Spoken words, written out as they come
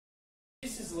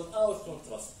is without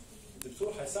contrast.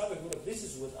 الدكتور حيساعدك يقول لك this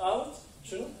is without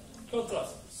شنو؟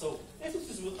 contrast. So if it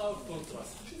is without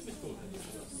contrast شنو بتكون؟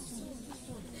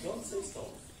 Don't say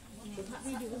stone.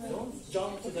 Don't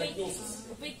jump to diagnosis.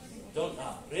 Don't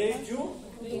radio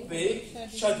opaque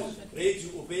shadow. Radio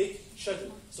opaque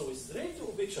shadow. So it's radio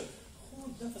opaque shadow.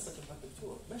 خذ نفسك مع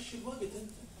الدكتور، مشي الوقت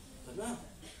انت. تمام؟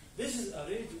 This is a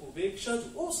radio opaque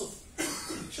shadow. اوصف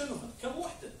شنو كم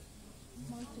وحده؟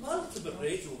 multiple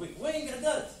radio opaque. وين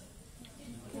قعدات؟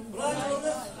 right or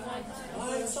left؟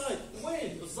 right side.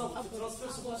 وين بالضبط؟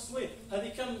 الترانسفيرس وين؟ هذه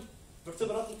كم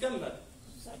vertebrate مكمل؟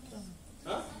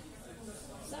 ها؟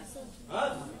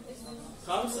 هذا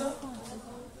 5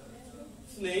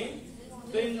 2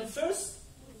 بين الفيرست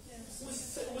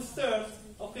والثيرد.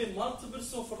 اوكي multiple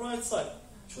so في الرايت سايد.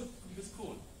 شو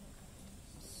بتكون؟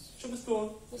 شو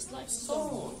بتكون؟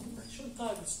 ستون. شو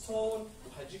طيب ستون؟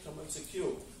 وحجيك ام سي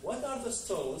كيو. وات ار ذا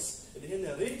ستونز اللي هن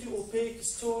راديو اوبيك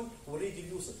ستون وراديو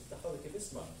لوسنت؟ تاخذ كيف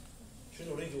اسمها؟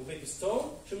 شنو راديو اوبيك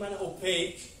ستون؟ شو معنى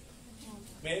اوبيك؟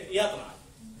 يطلع.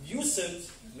 لوسنت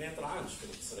ما يطلعانش في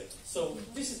الاكس راي. سو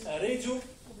ذيس از ا راديو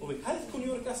اوبيك. هل تكون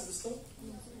يوريك اسيد ستون؟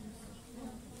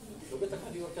 لو قلت لك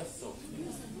هذه يوريك اسيد ستون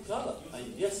غلط.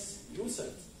 يس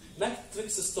لوسنت.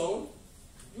 ماكتريكس ستون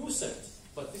لوسنت.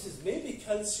 But this is maybe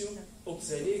calcium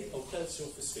oxalate or calcium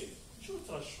phosphate. شو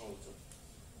ترشحون انتم؟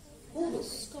 قولوا.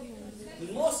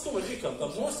 الموست كومن دي كم؟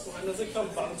 The most احنا زي كم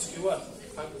بعض السكيوات.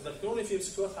 ذكروني في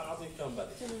السكيوات حنعطيك كم بعد.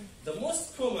 The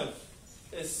most common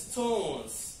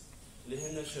stones اللي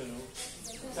هن شنو؟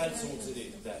 كالسيوم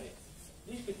اوكساليت داعي.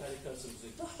 ليش قلت هذه كالسيوم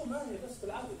اوكساليت؟ لاحظوا معي بس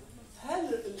بالعقل.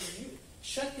 هل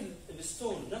شكل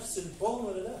الستون نفس البون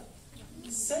ولا لا؟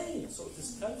 Same. So it is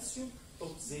calcium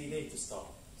oxalate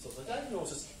stone. So the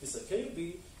diagnosis is a KB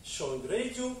showing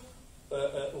radio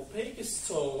opaque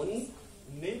stone.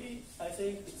 Maybe I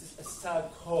think it is a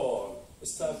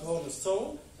staghorn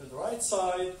stone on the right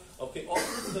side. Okay,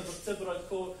 opposite the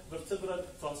vertebral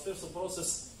transversal process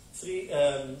 3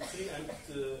 and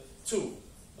 2.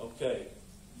 Okay.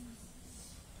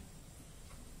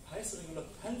 هيصير يقول لك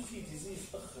هل في ديزيز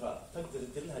اخرى تقدر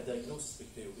تدير لها diagnosis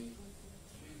بالكيو بي؟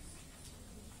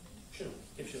 شنو؟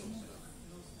 كيف شنو؟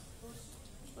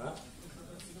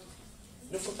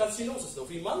 نفروكالسينوسس. لو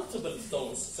في multiple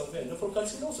stones تسوي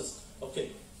نفروكالسينوسس. اوكي.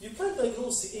 You can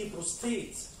diagnose a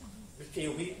prostate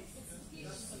بالكيو بي.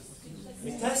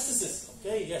 Metastasis.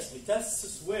 Okay, yes,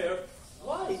 metastasis where?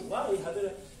 Why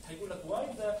هذا هيقول لك why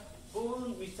the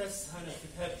bone metastasis هنا في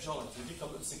الهيب joint يجيك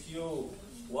MCQ.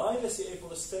 Why the CA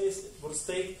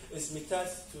prostate is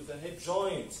metastasis to the hip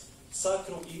joint,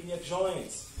 sacroiliac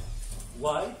joint?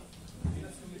 Why?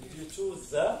 Due to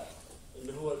the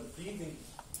اللي هو البليدنج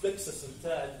بلكسس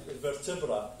بتاع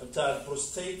الفرتبرا بتاع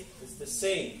البروستيت is the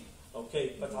same. اوكي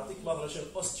بتعطيك مثلا شنو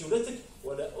اوستيوليتيك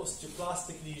ولا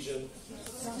اوستيوبلاستيك ليجن؟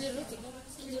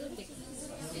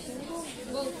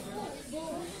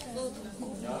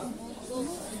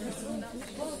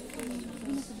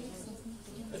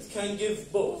 It can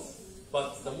give both, but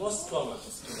the most common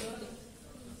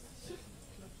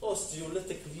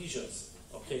osteolytic lesions.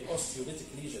 Okay, osteolytic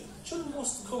lesion. شو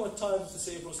most common type of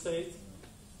the prostate؟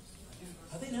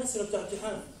 هذه اسئله بتاع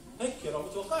امتحان. هيك لو ما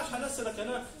تتوقعش حنسالك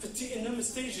انا في التي ان ام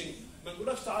ستيجنج، ما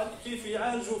نقولكش تعال كيف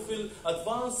يعالجوا في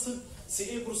الادفانسد سي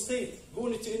اي بروستيت،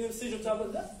 قول لي تي ان ام ستيج بتاع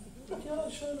لا لك يا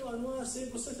رجل شنو انواع سي اي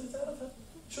بروستيت اللي تعرفها؟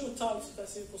 شنو التايبس بتاع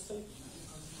سي اي بروستيت؟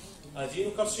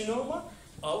 ادينو كارسينوما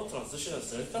او ترانزيشنال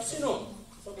سيل كارسينوما.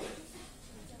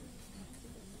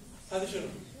 هذا شنو؟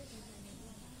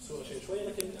 صورة شوي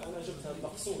لكن انا جبتها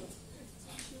مقصود.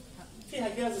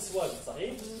 فيها جاز سواد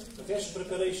صحيح؟ ما فيهاش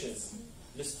بريباريشنز.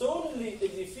 الستون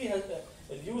اللي فيها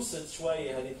اليوسد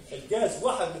شويه هذه الجاز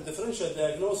واحد من الديفرنشال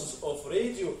دايجنوستس اوف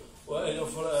راديو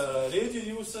راديو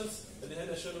يوسد اللي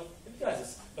هنا شنو؟ الجازز.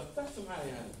 فتحتوا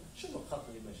معي هذا شنو الخط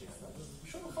اللي ماشي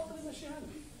هذا؟ شنو الخط اللي ماشي هذا؟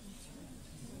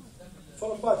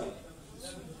 فور بادي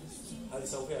هذه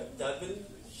يسوي فيها دبل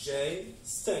جاي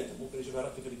ستاند. ممكن يجيبها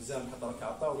لك في الاكزام حتى لك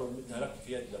على الطاوله ويمدها لك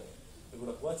في يدك يقول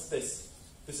لك واتس ذس؟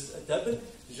 This is a double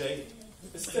جاي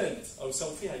ستاند او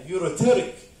يسوي فيها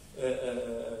يوروتيريك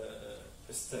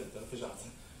ستاند. انا فجعت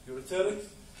يوروتيريك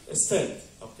ستاند.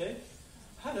 اوكي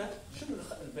هذا شنو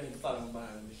البين طالع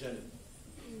من الجانب؟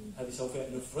 هذه يسوي فيها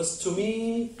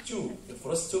نفرستومي تيوب.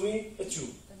 نفرستومي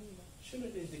تيوب. شنو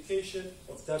الانديكيشن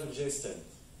اوف دبل جاي ستاند؟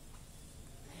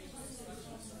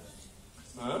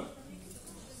 ها؟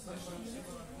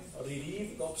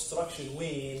 relieve the obstruction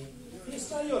وين؟ It's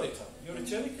not urethra.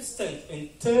 Ureteric stent,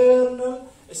 internal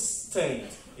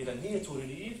stent. إذا هي to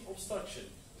relieve obstruction.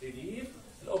 relieve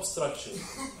الobstruction.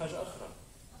 حاجة أخرى.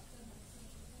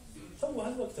 تو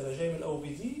هالوقت أنا جاي من الأو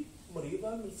بي دي مريضه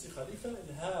من سي خليفه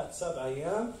لها 7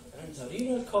 ايام عندها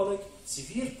رينال كوليك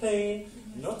سيفير بين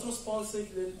not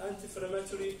responsive للانتي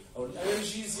انفلاماتوري او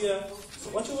الانالجيزيا. So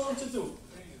what you want to do?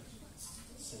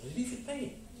 So relieve the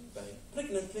pain.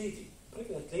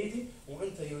 pregnant lady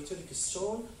وعندها يوتيريك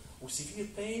ستون وسيفير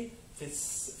بين في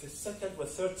السكند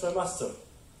والثيرد تريمستر.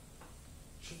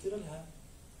 شو تدير لها؟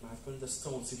 مع كوندا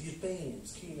ستون سيفير بين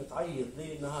مسكينه تعيط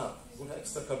ليل نهار يقول لها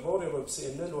اكسترا كاربوريا ولا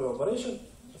بسي ان ال ولا اوبريشن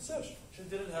ما تصيرش. شو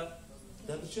ندير لها؟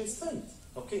 دبل جي ستنت.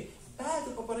 اوكي بعد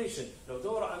الاوبريشن لو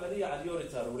دور عمليه على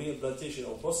اليوريتر وريمبلانتيشن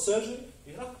او بوست سيرجري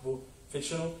يركبوا في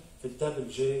شنو؟ في الدبل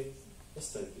جي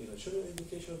ستنت. اذا شنو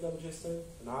الانديكيشن اوف دبل جي ستنت؟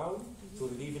 نعم تو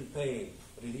ريليف البين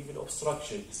ريليف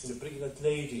الاوبستراكشن ان بريجننت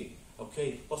ليدي.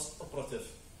 اوكي بوست اوبراتيف.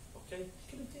 اوكي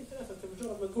كلمتين ثلاثه انت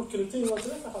مجرد ما تقول كلمتين ولا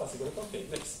ثلاثه خلاص يقول لك اوكي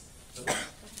نكست.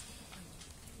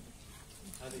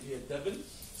 هذه هي الدبل.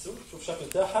 شوف الشكل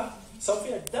بتاعها سوي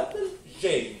فيها دبل جي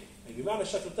يعني بمعنى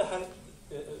الشكل بتاعها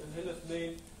هنا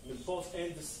اثنين من بوث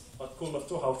اندز فتكون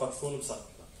مفتوحه وفتكون مسكره.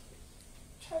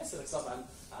 مش حيسالك طبعا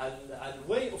على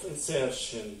الواي اوف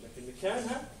انسيرشن لكن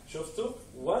مكانها شفتوا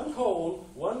 1 هول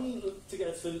 1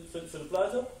 تقعد في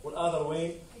البلادر والاذر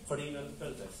وين فرينال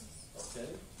بلفس. اوكي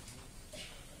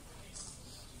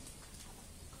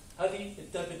هذه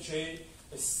الدبل جي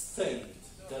ستند.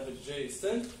 دبل جي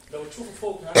ستند لو تشوفوا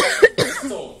فوق هنا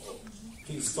ستون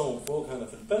في ستون فوق هنا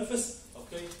في البلفس.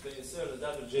 اوكي they insert a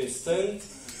double J stent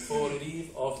for relief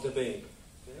of the pain.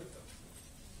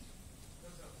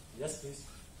 Yes please.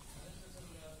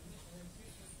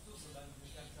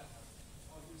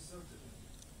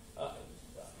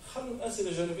 خلوا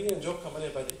الاسئله جانبيه نجاوبكم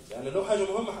عليها بعدين يعني لو حاجه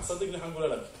مهمه صدقني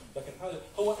حنقولها لك لكن حاجه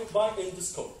هو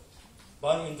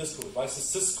by endoscopy by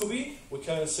cystoscopy we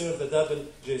can insert the double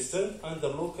J stent under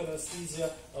local anesthesia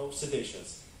or sedations.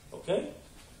 اوكي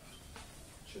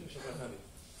شنو شغال هذه؟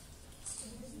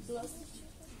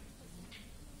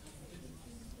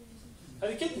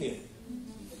 هذه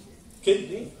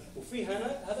كدني وفي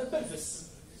هنا هذا البلفس.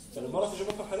 يعني مرات يجيب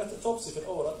لكم حالات توبسي في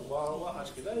الاورا واحد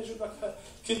كذا يجيب لك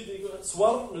كدني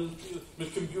صور من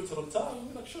الكمبيوتر بتاعه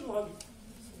يقول لك شنو هذه؟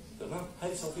 تمام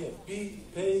هذه يسوي فيها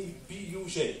بي يو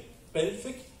جي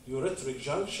pelvic urethric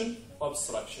junction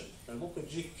obstruction. يعني ممكن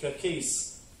تجيك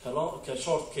ككيس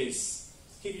كشورت كيس.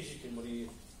 كيف يجيك المريض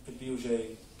في البي يو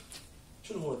جي؟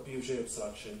 شنو هو البي يو جي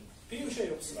obstruction؟ بي يو جي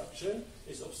obstruction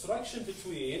is obstruction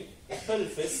between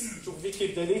pelvis. شوف ذي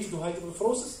كيف dilated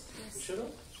وهيدرونيفروسس وشنو؟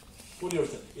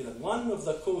 واليوريثر. إذا one of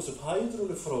the cause of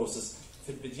hydronephrosis في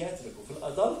البيدياتريك وفي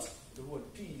الادلت اللي هو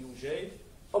البي يو جي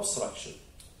obstruction.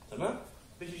 تمام؟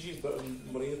 بيجي يجيب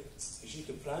المريض يجيك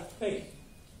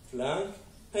flank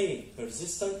pain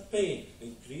persistent pain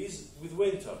increase with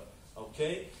winter.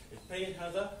 okay البين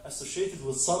هذا associated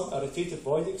with some irritated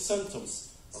voiding symptoms.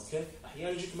 okay احيانا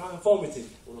يجيك معها vomiting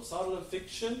ولو صار له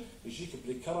infection يجيك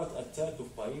recurrent attack of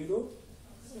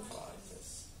pyelonephritis.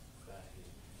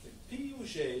 البي يو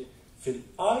جي في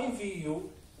الاي في يو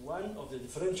one of the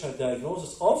differential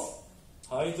diagnosis of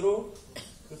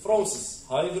hydronephrosis.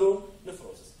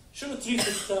 شنو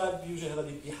التريتمنت تاع البي يو جي هذا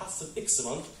اللي بيحصل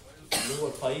اكسلنت اللي هو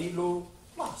البايلو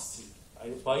بلاستي.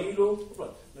 بايلو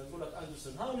نقول لك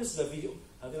اندرسون هاونس لافيو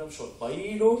هذه مش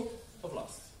بايلو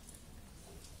بلاستي.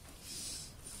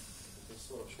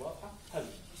 الصوره مش واضحه. هل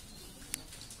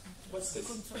واتس ذس؟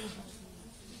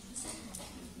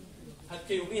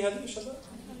 هالكيو بي هذه شباب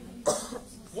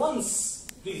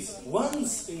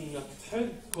once انك تحط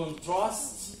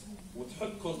كونتراست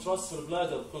وتحط كونتراست في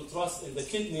البلادر كونتراست in the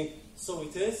kidney so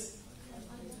it is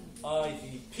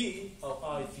IVP or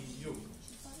IVU.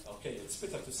 Okay, it's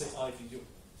better to say IVU.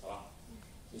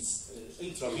 It's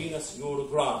intravenous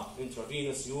urogram.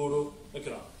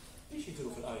 ايش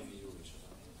يديروا في الاي في يو يا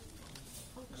شباب؟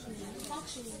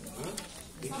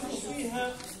 يديروا فيها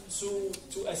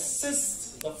to assist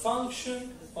the function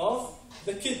of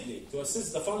the kidney.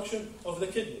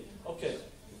 Okay.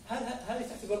 هذه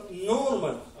تعتبر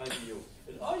normal IVU.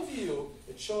 الاي في يو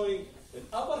it's showing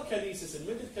الابر كاليسيس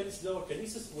الميدل كاليسيس لور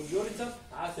كاليسيس واليوريتر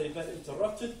عاده يبان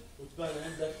انتربتد وتبان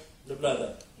عندك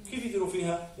البلادر. كيف يديروا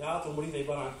فيها؟ يعطوا المريض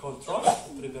عباره عن كونتراست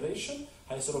بريبريشن.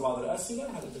 حيصيروا بعض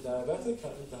الاسئله هل انت دايابيتك؟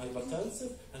 هل انت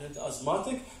هايبرتنسيف؟ هل انت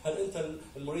ازماتيك؟ هل انت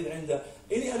المريض عنده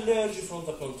اني الرجي فروم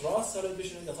ذا كونتراست؟ هل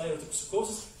البيشنت عنده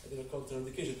ثايروتوكسيكوسيس؟ هذه الكونترا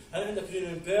انديكيشن. هل عندك رينال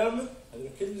امبيرمنت؟ هذه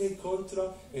كلها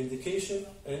كونترا انديكيشن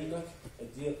انك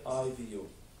تدير اي في يو.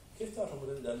 كيف تعرف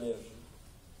المريض عنده الرجي؟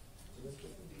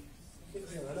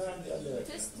 أنا عندي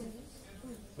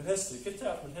من history. كيف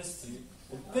تعرف من history؟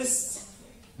 best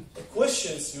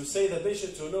questions you say the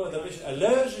patient to know the patient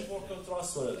allergic for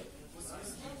contrast ولا لا؟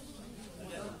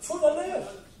 full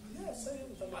allergic. yes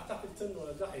أنت معتقد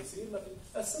إنه ده حيصير لكن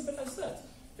as simple as that.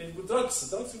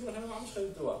 الدراجز يقول احنا ما عندناش خير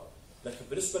الدواء، لكن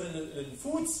بالنسبه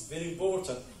للفودز فيري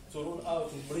امبورتنت تو رول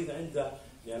اوت المريض عنده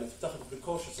يعني تاخذ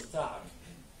البريكوشنز بتاعك.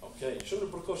 اوكي شنو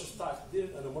البريكوشنز بتاعك؟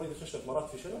 تدير انا مريض يخش لك مرات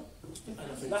في شنو؟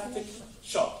 انافيلاكتيك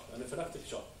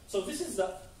شوك. So this is the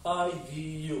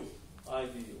IVU.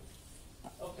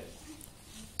 اوكي.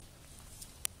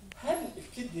 هل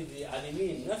الكدني اللي على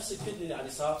اليمين نفس الكدني اللي على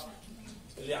اليسار؟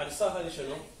 اللي على اليسار هذه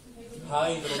شنو؟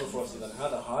 hydronephrosis. إذا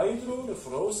هذا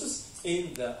hydronephrosis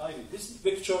in the IVU. This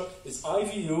picture is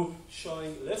IVU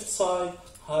showing left side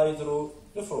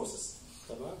hydronephrosis.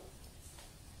 تمام؟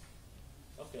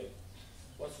 Okay.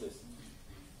 What's this?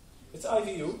 It's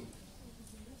IVU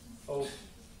or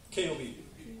KOB.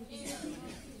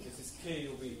 This is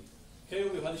KOB.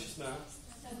 KOB هذه شو اسمها؟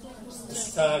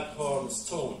 Staghorn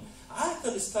stone.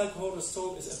 عادة Staghorn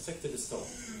stone is affected stone.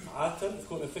 عادة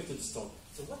تكون affected stone.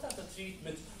 So what are the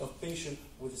treatment of patient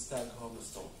with Staghorn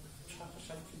stone? مش عارف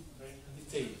عشان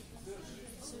detail.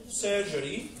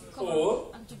 Surgery or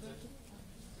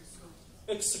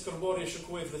extracorporeal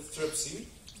shockwave lithotripsy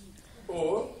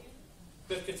or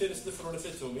percutaneous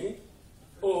nephrolepectomy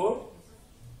or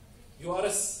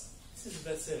URS. This is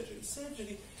the surgery.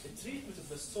 Surgery, the treatment of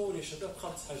the stone يا شباب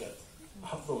 5 حاجات.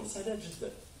 حفظون سهلات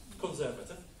جدا.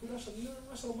 كونزرفتيف يقول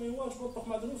اشرب مي واجد واطبخ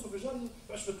معدنوس وفجان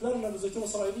عشبة لرنا بزيتون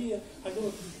اسرائيليه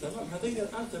حيقول تمام هذين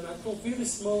انت مع تكون فيري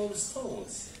سمول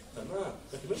ستونز تمام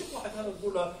لكن ما يجيك واحد هذا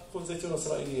تقول له كون زيتون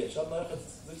اسرائيليه ان شاء الله ياخذ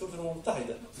زيتون الامم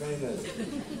المتحده ما يناسب.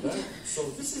 So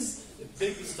this is a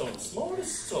big stone. Small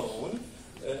stone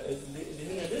اللي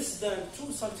هنا less than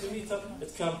 2 cm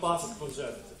it can pass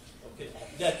conservative. اوكي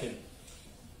لكن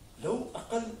لو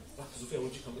اقل ركزوا فيها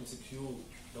وجهكم MCQ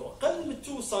لو اقل من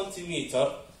 2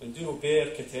 سنتيمتر نديروا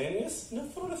بيركاتينيوس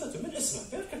نفروليثوتومي من اسمه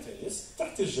بيركاتينيوس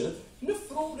تحت الجلد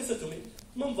نفروليثوتومي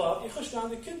منظار يخش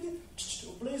عند الكدني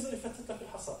وبليزر يفتت لك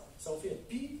الحصى يسوي فيها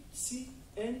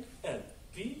PCNL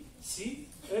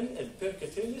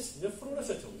بيركاتينيوس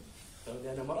نفروليثوتومي.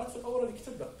 لان مرات في الاورال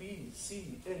يكتب لك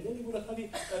PCNL يقول لك هذه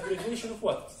ابريفيشن اوف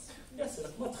وات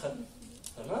يسالك مدخل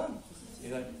تمام.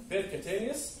 اذا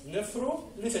بيركاتينيوس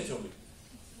نفروليثوتومي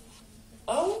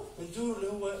او ندور اللي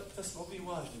هو تسمعوا فيه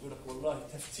واجد يقول لك والله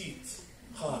تفتيت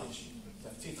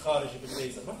خارجي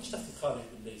بالليزر. ما فيش تفتيت خارجي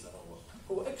بالليزر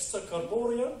هو اكسترا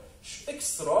كاربوريال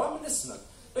اكسترا من اسمه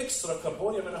اكسترا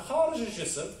كاربوريال من خارج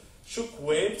الجسم شوك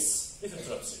ويفز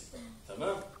ليثوتريبسي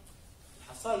تمام.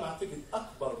 الحصان ما اعتقد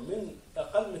اكبر من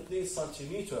اقل من 2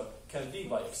 سنتيمتر كان بي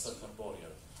باي اكسترا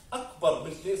كاربوريال اكبر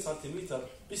من 2 سنتيمتر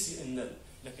PCNL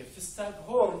لكن في ستاغ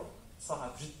هورن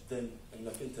صعب جدا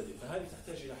انك انت دي فهذه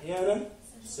تحتاج الى احيانا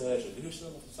سيرجري. ليش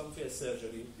نسمي فيها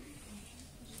سيرجري؟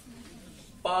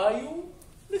 بايو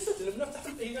ليست اللي بنفتح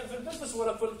هنا في البلفس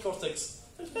ولا في الكورتكس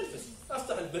في البلفس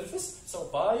افتح البلفس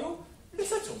سو بايو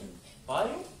ليستومي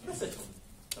تمام.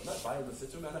 بايو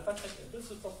ليستومي انا فاتح البلفس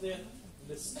تصنيع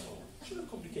للستون. شنو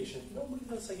الكومبليكيشن؟ لو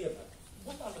مريض سيبها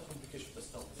وات ار ذا كومبليكيشن اوف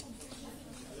ستون؟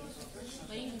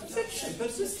 infection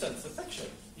persistence infection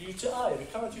UTI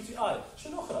recurrent UTI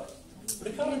شنو اخرى؟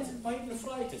 recurrent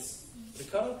pyelonephritis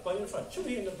شو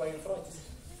هي البايونفرايتس؟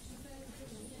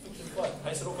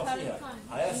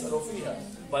 هيسألوا فيها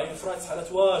بايونفرايتس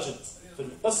حالات واجد في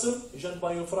القسم يجن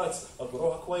بايونفرايتس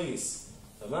اقروها كويس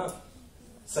تمام.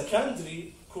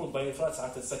 سكندري يكون بايونفرايتس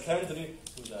عاده سكندري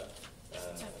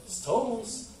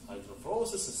ستونز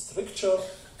هيدروفروسيس ستركتشر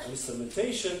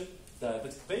انسترومنتيشن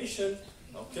دايابيتيك بيشنت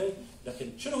اوكي.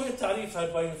 لكن شنو هي التعريف هاي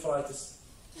البايونفرايتس؟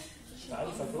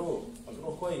 تعريف اقروه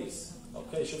كويس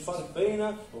اوكي. شو الفرق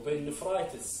بينه وبين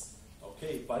النفرايتس؟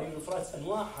 اوكي بايونفرايتس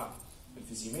انواعها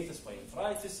انفيزيميتس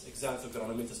بايونفرايتس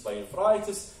اكزانثوجرانوميتس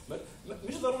بايونفرايتس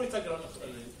مش ضروري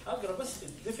اقرا بس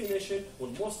الديفينيشن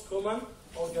والموست كومن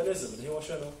اورجانيزم اللي هو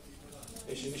شنو؟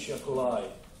 ايشيريشيا كولاي.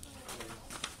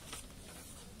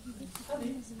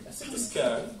 هذه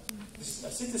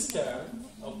سيتي سكان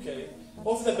اوكي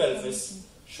اوف ذا بلفس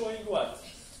شوينج وات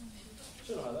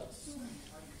شنو هذا؟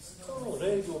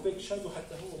 راديو بيج شادو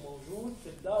حتى هو موجود في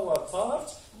الدواء part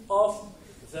of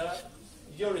the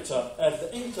ureter at the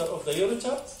enter of the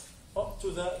ureter up to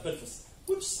the pelvis.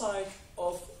 Which side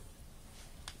of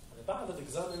بعض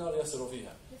الاكزامينر يسألوا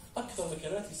فيها أكثر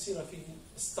مكانات يصير فيه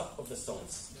stuck of the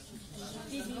stones.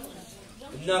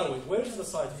 Narrowing. Where is the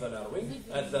site of the narrowing?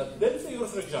 At the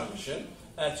pelvic junction,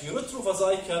 at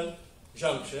uretrovesical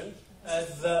junction, at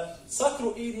the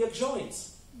sacroiliac joints.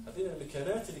 هذين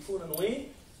المكانات اللي يكونوا وين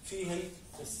فيهن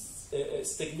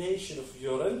stagnation of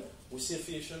urine ويصير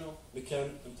فيه شنو؟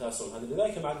 مكان امتاسون. هذا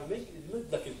لذلك مع يمد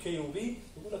لك الكي او بي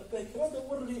يقول لك بكره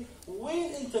دور لي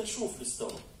وين انت تشوف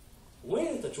الستون؟ يقول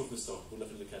لك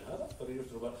في المكان هذا في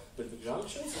اليوتروبا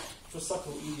بالجانكشنز في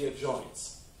الساكرويلياك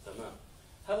جوينتس تمام.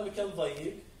 هذا مكان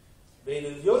ضيق بين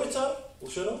اليوريتر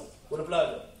وشنو؟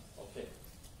 والبلادر. اوكي.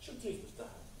 شو التريتمنت بتاعها؟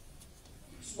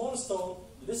 سمول ستون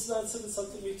less than 7 سم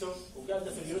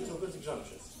وقاعده في اليوريتر بلتك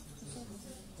جانكشنز.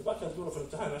 تبقى تقولوا في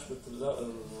الامتحان ايش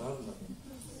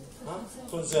ها؟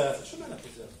 كونزيرف. شو معنى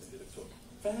كونزيرف يا دكتور؟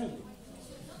 فهمني.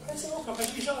 حيسووك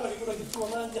حيجي شهرك يقول لك دكتور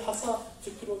والله عندي حصى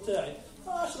في الكلو تاعي.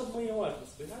 اشرب ميه وايد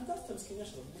بس عندك مسكين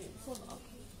يشرب ميه. فول اب.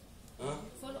 ها؟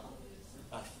 فول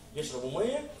اب. يشربوا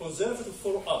ميه كونزرفتيف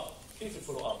فولو اب. كيف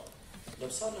الفولو اب؟ لو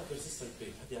صار لك ريزيستنت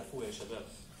بين هذه يعرفوها يا شباب.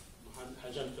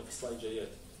 حاجانكم في سلايد جايات.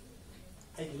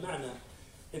 هي بمعنى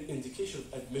الانديكيشن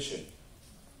اوف ادميشن.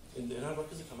 انا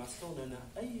بركز لكم مع ستون لان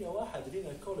اي واحد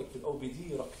لينا كوليك في الاو بي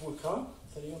دي يركبوه كان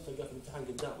ثاني يوم تلقاه في الامتحان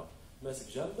قدامك ماسك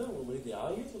جنبه والمريض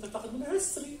يعايط وانت تاخذ منه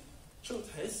هيستوري. شو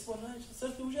تحس؟ والله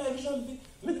صرت وجاي جنبي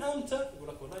من امتى؟ يقول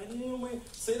لك والله لي يومين.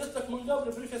 سيرت لك من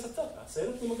قبل بريكا ستات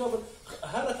سيرتني من قبل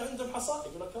هلك عندهم حصى.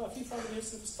 يقول لك في فاميلي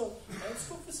هيستوري في ستون.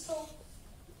 حيسلوك في ستون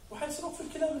وحيسلوك في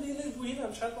الكلام اللي ينبوي هنا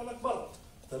مش حيطلع لك برا.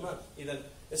 تمام. اذا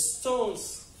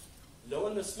ستونز لو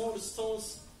ان سمول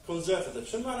ستونز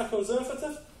كونزرفتيف. شو معنى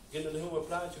كونزرفتيف؟ قلنا اللي هو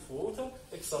بلانت في ووتر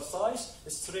اكسرسايز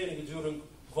ستريننج ديورنج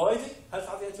فايتنج. هل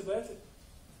تعطي انتبايوتيك؟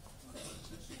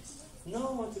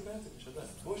 نو انتبايوتيك يا شباب.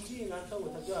 وش دي انا تو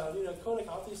تلقاها لينا كونيك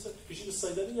اعطيه يجيب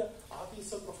الصيدليه اعطيه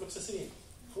سبروفلوكساسين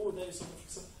فور داي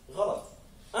سبروفلوكساسين. غلط.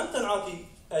 انت نعطي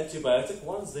انتبايوتيك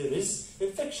once there is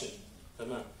infection.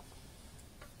 تمام.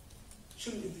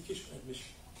 شو الانديكيشن ادميشن؟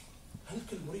 هل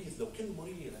كل مريض لو كل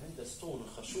مريض عنده ستون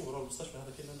خرشوه ورا المستشفى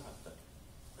هذا كله نعطيه؟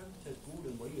 انت تقول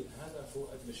المريض هذا فور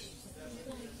ادميشن.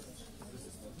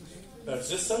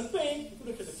 persistent pain يقول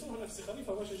لك يا دكتور نفسي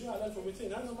خليفه ماشي جاي على 1200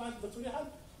 هذا ما عنده دكتور حل.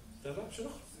 تمام. شنو؟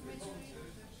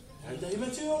 عنده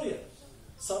هيماتوريا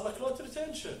صار له كلوت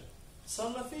ريتنشن صار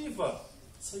له فيفر.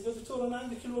 يا دكتور انا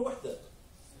عندي كلوه واحده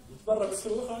متبرع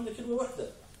بالكلوه اخرى عندي كلوه واحده.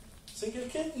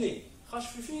 سنجل كدني خش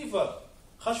في فيفر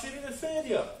خش في رينال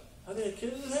فيلير. هذول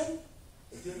كلهم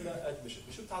يدير له ادميشن.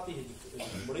 شو بتعطيه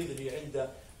المريض اللي عنده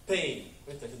بين؟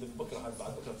 انت بكره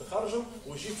بعد بكره تخرجه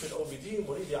ويجيب في الاو بي دي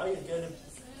مريض يعين قالب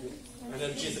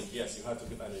analgesic. Yes, you have to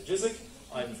give analgesic,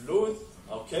 I'm fluid,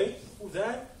 okay.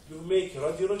 Then you make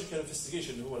radiological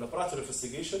investigation اللي هو laboratory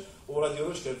investigation or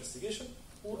radiological investigation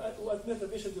admit the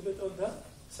patient to bed on the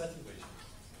setting patient.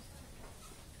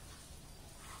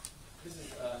 This is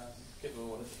كيف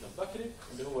هو نفسنا بكري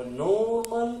اللي هو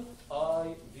normal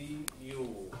IVU.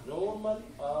 normal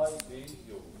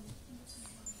IVU.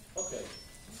 Okay.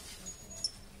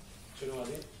 شنو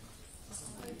هذه؟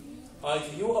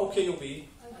 IVU أو KUB؟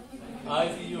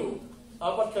 IVU.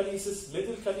 upper calysis,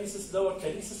 middle calysis, lower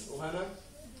calysis وهنا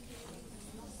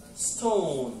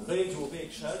stone range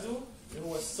opaque shadow اللي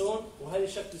هو stone. وهذه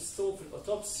شكل stone في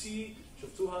الأوتوبسي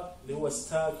شفتوها اللي هو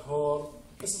Staghorn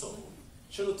stone.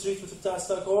 شنو التريتمنت بتاع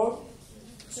Staghorn؟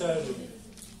 surgery.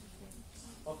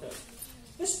 Okay.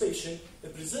 This patient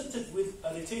presented with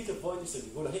irritated voiding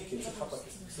syndrome. يقول هيك مش حاطك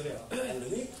سريعه.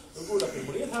 يقول لك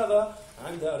المريض هذا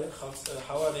عنده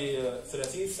حوالي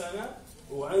 30 سنه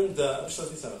وعنده مش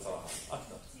 30 سنه صراحه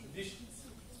اكثر. ليش؟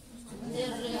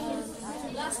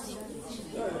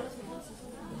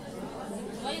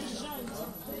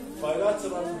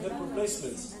 bilateral hip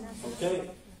replacements. Okay.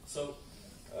 So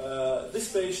this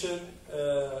patient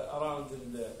around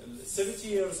 70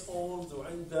 years old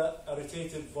وعنده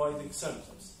irritated voiding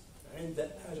symptoms.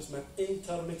 عنده حاجه اسمها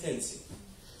intermittency.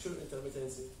 شو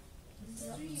intermittency؟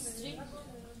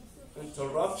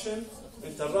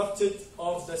 interrupted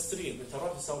of the stream.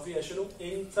 interrupted يساوي فيها شنو؟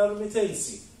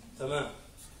 intermittency. تمام.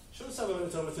 شنو سبب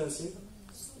الانترميتنسي؟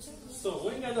 ستون.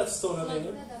 وين قاعدة ستون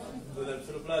هذين؟ في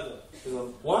البلادر.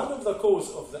 One of the cause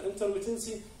of the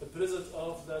intermittency the presence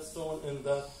of the stone in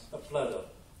the bladder.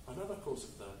 Another cause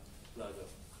of the bladder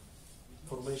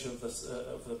formation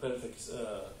of the pelvic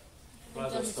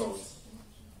bladder stones.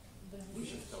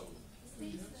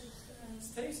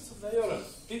 Stasis of the urine.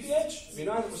 PPH,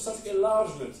 benign prostatic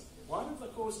enlargement. One of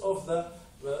the cause of the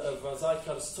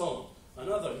vesical stone.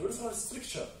 Another urethral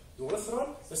stricture. Urethral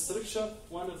stricture.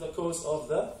 One of the cause of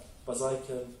the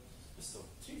vesical stone.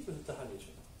 treatment التحاليل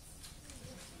شنو؟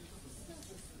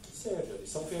 سيرجري.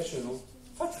 يسوي فيها شنو؟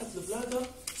 فتحة البلادر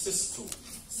سيستوم.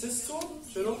 سيستوم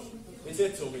شنو؟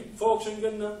 ليثيتومي. فوق شنو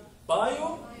قلنا؟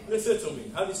 بايو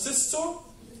ليثيتومي. هذه سيستوم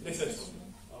ليثيتومي.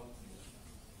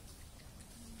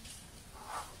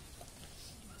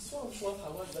 الصورة مش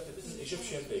واضحة وايد لكن this is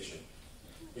Egyptian patient.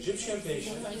 Egyptian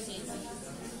patient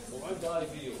وعنده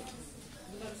IVU.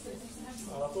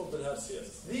 على طول بالهرسيس.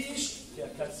 ليش؟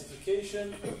 calcification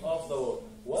of the wall.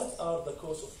 What are the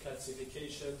cause of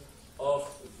calcification of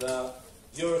the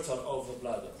ureter of the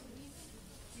bladder?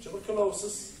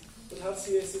 tuberculosis,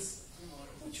 بالهرسيس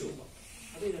وتيومر.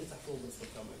 هذين اللي تحكون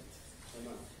بالفكامنت.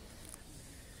 تمام.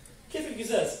 كيف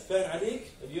القزاز؟ باين عليك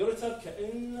اليوريتر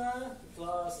كأنه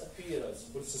glass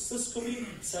appearance، والسيستوسكوبي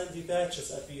sandy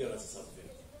patches appearance صار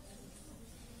فيه.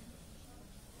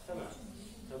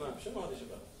 تمام شنو هذا يا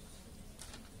شباب؟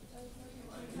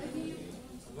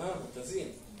 تمام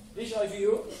ممتازين. ليش اي في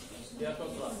يو؟ يا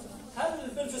كونتراست. هل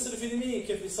البلفس اللي في اليمين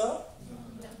كيف يصير؟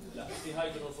 لا في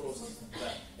هايدروفروسس.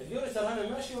 لا اليوريتر انا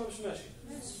ماشي ولا مش ماشي؟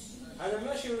 انا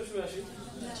ماشي ولا مش ماشي؟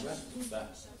 لا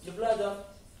البلادر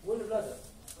وين البلادر؟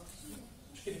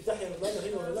 مش كيف يفتح البلادر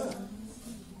هنا ولا لا؟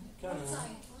 كان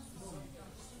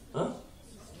ها؟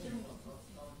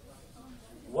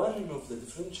 One of the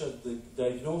differential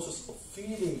diagnosis of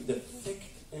feeling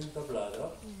defect in the bladder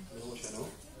اللي هو شنو؟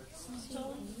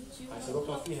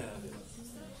 حيسألوكم فيها هذه.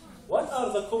 What are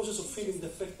the causes of feeling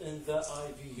defect in the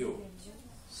IVU?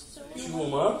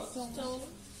 Tumor,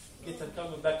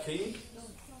 intercoming bacteria,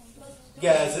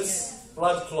 gases,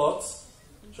 blood clots,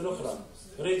 شنو أخرى؟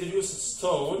 Reduced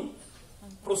stone,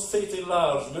 prostate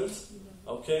enlargement.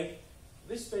 Okay,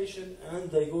 this patient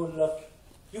and they go like,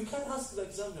 you can ask the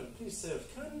examiner, please sir,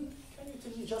 can you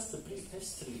tell me just a brief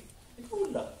history?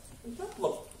 يقول لا، أنت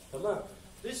اطلب، تمام.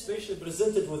 This patient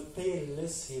presented with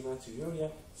painless hematuria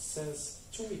since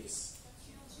 2 weeks.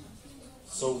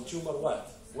 So tumor what?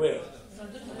 Where?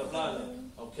 The bladder.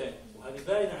 Okay. وهذه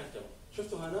باينة عندكم.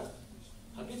 شفتوا هنا؟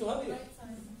 حقيتوا هذه؟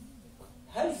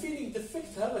 هل feeling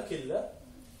defect هذا كله؟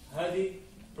 هذه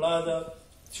bladder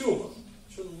tumor.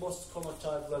 شو the most common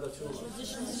type bladder tumor?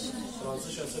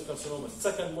 Transition cell carcinoma.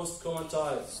 Second most common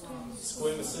type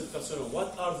squamous cell carcinoma. What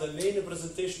are the main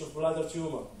presentation of bladder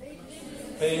tumor?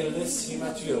 Painless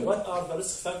hematuria. What are the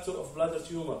risk factor of bladder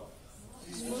tumor?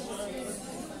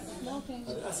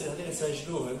 الأسئلة هذين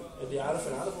سجلوهن اللي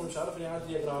يعرفن واللي مش عارفن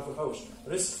يعدي يقراها في الحوش.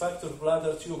 Risk factor of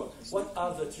bladder tumor. What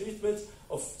are the treatment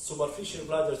of superficial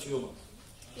bladder tumor?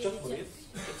 شوف مريض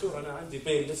دكتور أنا عندي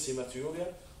painless hematuria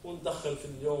وندخل في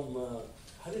اليوم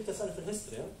هذه تسأل في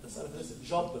الهيستوري تسأل في الهيستوري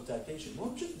جوب بتاع البيشنت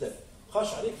مهم جدا.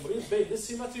 خاش عليك مريض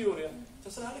painless hematuria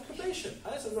تسأل على occupation.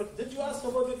 هيسأل did you ask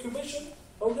about the occupation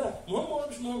أو لا؟ مهم ولا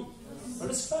مش مهم؟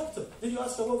 risk factor. Did you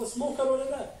ask about the smoker ولا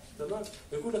لا؟ تمام.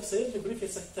 يقول لك سير لي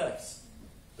بريفيس اتاكس.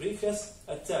 بريفيس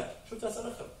اتاك. شو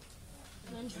تسأل آخر؟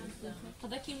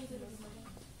 هذا كيموثيرابي.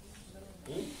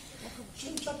 شو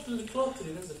شكل الكلوت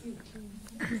اللي نزل فيه؟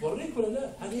 وريك ولا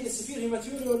لا؟ هل هي سيفير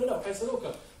هيماتيوريا ولا لا؟ وحيسألوك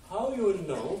how you will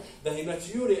know the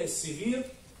hematuria is severe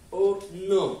or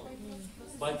no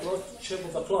by clot shape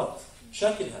of the clot.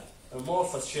 شكلها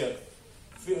amorphous shape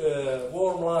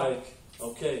worm like.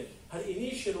 اوكي. هل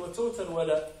initial وتوتال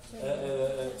ولا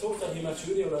توتال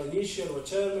هيماتيوريا ولا initial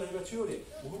وتيرمال هيماتيوريا؟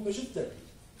 مهمة جدا.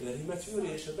 إذا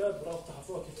الهيماتيوريا يا شباب راح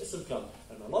تحفظوها كيف اسم كان.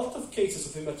 And a lot of cases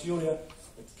of hematuria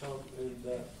it come in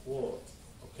the ward.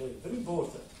 Okay, very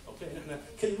important. Okay, نحن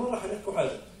كل مرة حنحكوا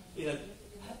حاجة. إذا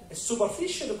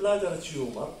السوبرفيشال بلادر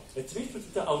تيومر التريتمنت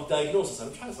بتاعه أو الدايجنوسس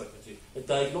أنا مش حاسس كثير.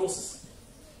 الدايجنوسس.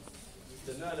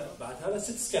 بعد هذا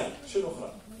سيت سكان. شنو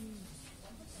أخرى؟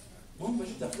 مهمة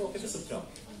جدا حفظوها كيف اسم كان.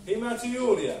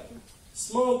 هيماتيوريا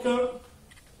سموكر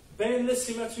بينلس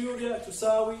هيماتيوريا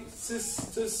تساوي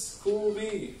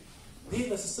سيستوسكوبي.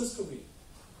 ليه سيستوسكوبي؟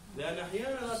 لأن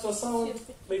أحيانا الألتراساوند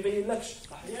ما يبينلكش،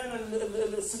 أحيانا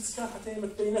السيت سكان حتى ما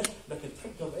تبينلكش، لكن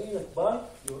تحطها بعينك باي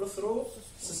يورثرو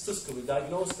سيستوسكوبي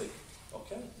دايجنوستيك.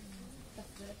 أوكي؟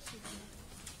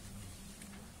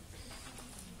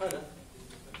 هذا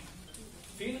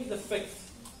feeling defect.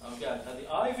 Okay, and the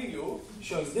IVU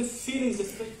shows this feeling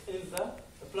defect in the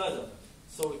bladder.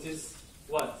 So it is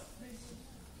what?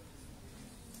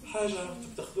 حاجة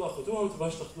بتاخذوها خذوها ما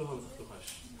تبغاش تاخذوها ما تاخذوهاش.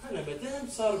 أنا ما دام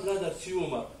صار بلادر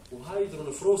تيومر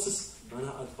وهايدرونفروسس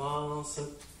معناها advanced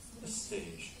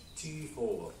stage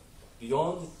T4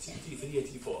 beyond T3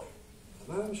 T4.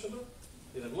 تمام يا شباب؟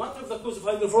 إذا one of the causes of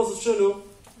hydronephrosis شنو؟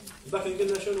 الباقي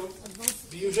قلنا شنو؟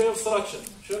 BUJ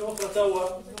obstruction. شنو أخرى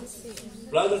توا؟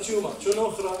 بلادر تيومر. شنو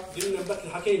أخرى؟ قلنا الباقي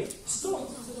حكينا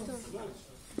ستون. تمام.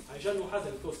 عشان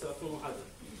محاذر الكوز تكون محاذر.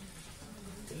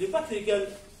 اللي بكري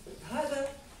قال هذا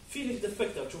فيلينج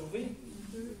ديفكت تشوفوا فيه؟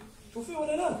 تشوفوا فيه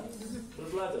ولا لا؟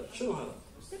 البلادر شنو هذا؟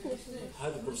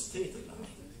 هذا بروستيت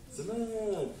زمان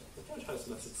ما كانش حاجه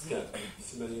اسمها سيت سكان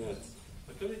في الثمانينات.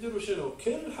 فكانوا يديروا شنو؟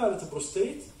 كل حاله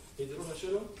بروستيت يديروها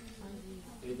شنو؟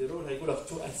 يديروها يقول لك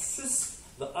تو اسس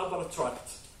ذا ابر تراكت.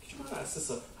 ايش معنى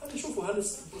اسسها؟ هذا يشوفوا هل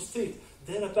البروستيت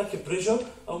دايره باك بريشر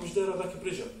او مش دايره باك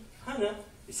بريشر. هنا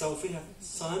يساوي فيها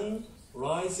sun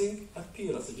rising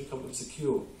appearance. يجيكم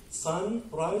MCQ sun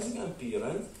rising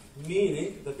appearance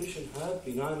meaning the patient had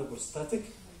benign prostatic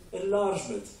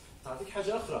enlargement. تعطيك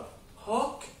حاجة أخرى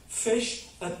hawk fish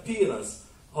appearance.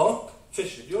 hawk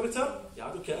fish اليوريتر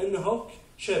يعطوا كأنه hawk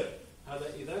shape.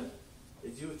 هذا إذن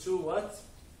due to what?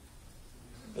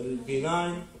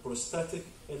 البيناين بروستاتيك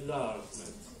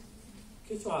انلارجمنت.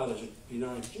 كيف تعالج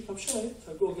البيناين؟ تجيك مشاهد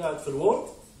تلقوه قاعد في الورد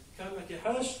كانك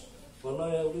يحاش،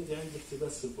 والله يا وليدي عندي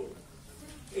احتباس في البول.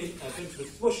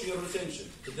 push your retention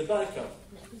to the back up.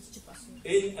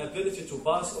 Inability to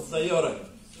pass of the urine.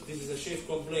 This is a chief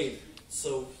complaint. So,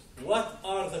 what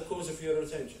are the cause of your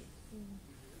retention?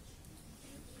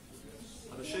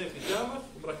 أنا شايف قدامك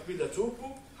مركبين له توبو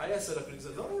حيسألك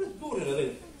الإكزامينر تقول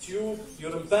هذين تيوب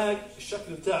يورين باج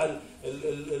الشكل بتاع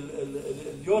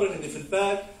اليورين اللي في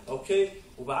الباج أوكي،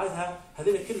 وبعدها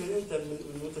هذين كلهم أنت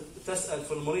تسأل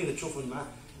في المريض تشوفهم معاه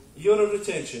يورين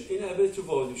ريتنشن inability to void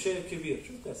وشيء كبير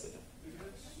شو تسأل؟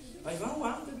 أي ما هو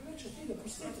عنده ريتنشن هنا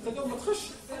بروستات قبل ما تخش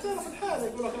تعرف الحالة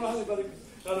يقول لك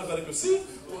أنا فاريكوسيل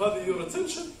وهذه يورين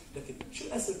ريتنشن، لكن شو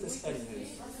الأسئلة تسألها؟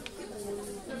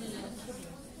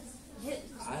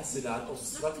 عاسل على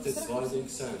obstructed voiding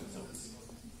symptoms.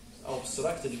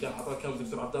 obstructed كان حضر كم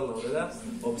دكتور عبد الله ولا لا؟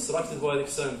 obstructed voiding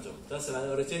symptom. تسأل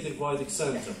عن irritated voiding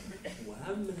symptom.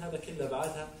 وأهم من هذا كله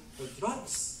بعدها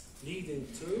drugs leading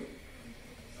to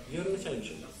urine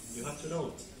retention. You have to know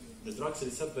it. The drugs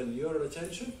اللي يسبب urine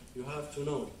retention you have to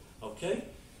know it. Okay?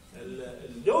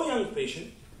 لو young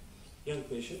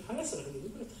patient هيسألك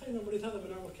يقول تخيل المريض هذا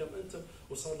من عمر كم أنت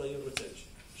وصار له urine retention.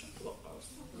 شو تتوقع؟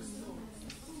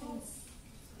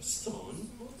 Stone,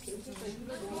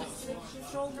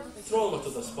 trauma to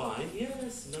the spine,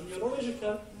 yes,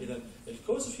 non-urological. إذا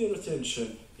الcause of your retention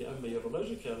يا إما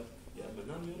urological يا إما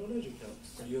non-urological.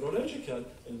 الurological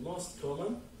most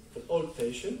common في all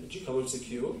patient يجيكم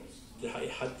MCQ اللي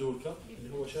حيحدوا لك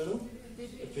اللي هو شنو؟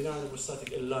 benign prostatic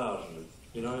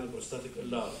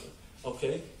enlargement.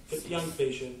 Okay. في young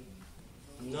patient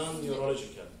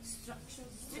non-urological.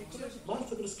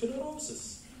 multiple sclerosis.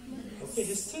 Okay,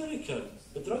 hysterical,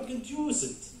 drug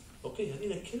induced. Okay,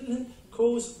 هذين كلهم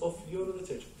cause of urine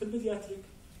retention. في البيدياتريك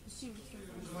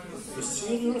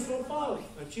posterior urethral valve,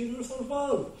 anterior urethral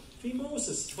valve,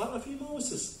 phimosis,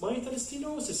 paraphimosis, mitral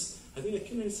stenosis. هذين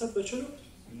كلهم يسبب شنو؟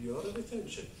 urine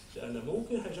retention. لأن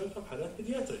ممكن حيجيكم حالات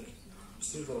بيدياتريك.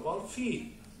 posterior urethral valve فيه،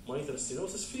 mitral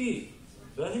stenosis فيه.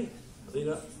 باهي؟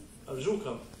 هذين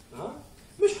أرجوكم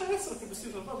مش حيسرك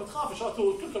posterior urethral valve ما تخافش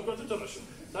كلكم قاعدين ترعشوا.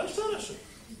 ليش ترعشوا؟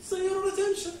 يورين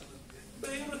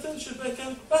ريتنشن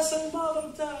كان بس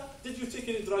الماضي بتاع did you take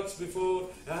any drugs before؟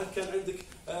 هل كان عندك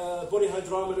بولي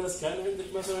هيدرامينس؟ كان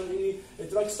عندك مثلا any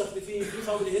drugs تاخذين في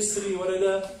family history ولا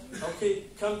لا؟ اوكي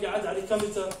كم قعد عليه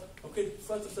كمتر؟ اوكي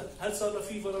فترة هل صار له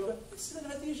فيفر ولا لا؟ اسئلة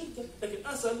عادية جدا، لكن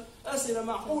اسال اسئلة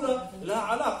معقولة لها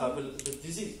علاقة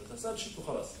بالديزيز، ما تسالش انت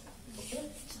وخلاص. اوكي؟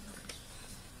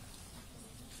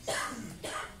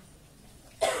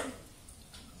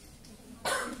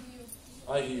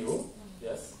 IVU,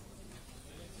 yes.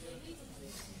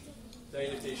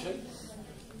 Dilatation.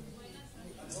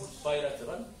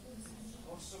 Bilateral.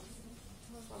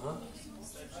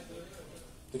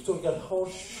 دكتور قال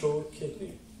horseshoe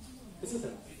kidney.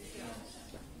 إذن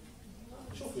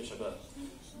شوفوا يا شباب.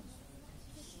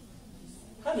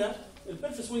 هنا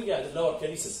البلفس وين قاعد؟ اللور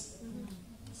كاليسس.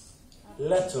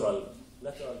 lateral.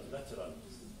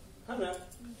 هنا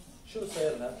شو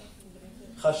صاير لها؟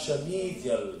 خشة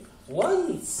medial.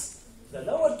 Once the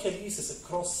lower calyces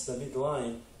across the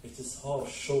midline, it is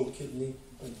horseshoe kidney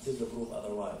until the proof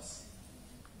otherwise.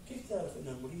 كيف تعرف ان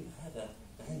المريض هذا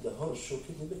عنده horseshoe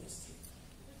kidney بالهستري؟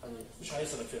 مش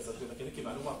هيسألك فيها لكن لك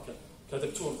معلومات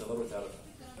كدكتور ضروري تعرفها.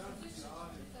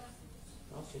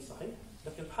 اوكي صحيح،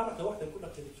 لكن بحركه واحده يقول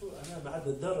لك يا دكتور انا ما عاد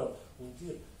نتدرب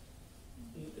وندير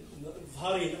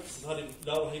ظهري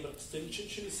لا هايبر اكستنشن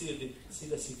شو يصير؟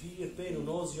 يصير سيفير بين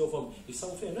ونوزيا وفم،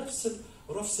 يسوي فيها نفس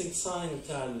الروفسينج ساين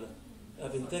بتاع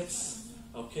الابندكس.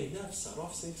 اوكي نفسه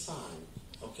روفسينج ساين.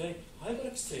 اوكي هايبر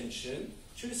اكستنشن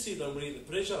شو يصير للمريض؟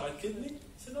 بريشر على الكدني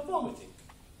يصير له فوميتنج.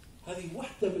 هذه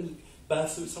واحده من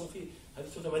الباثو يسوي فيه هذه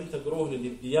طبعا تقرون اللي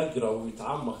بيقرا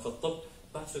ويتعمق في الطب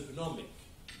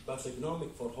باثوجنوميك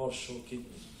فور هورشو كدني.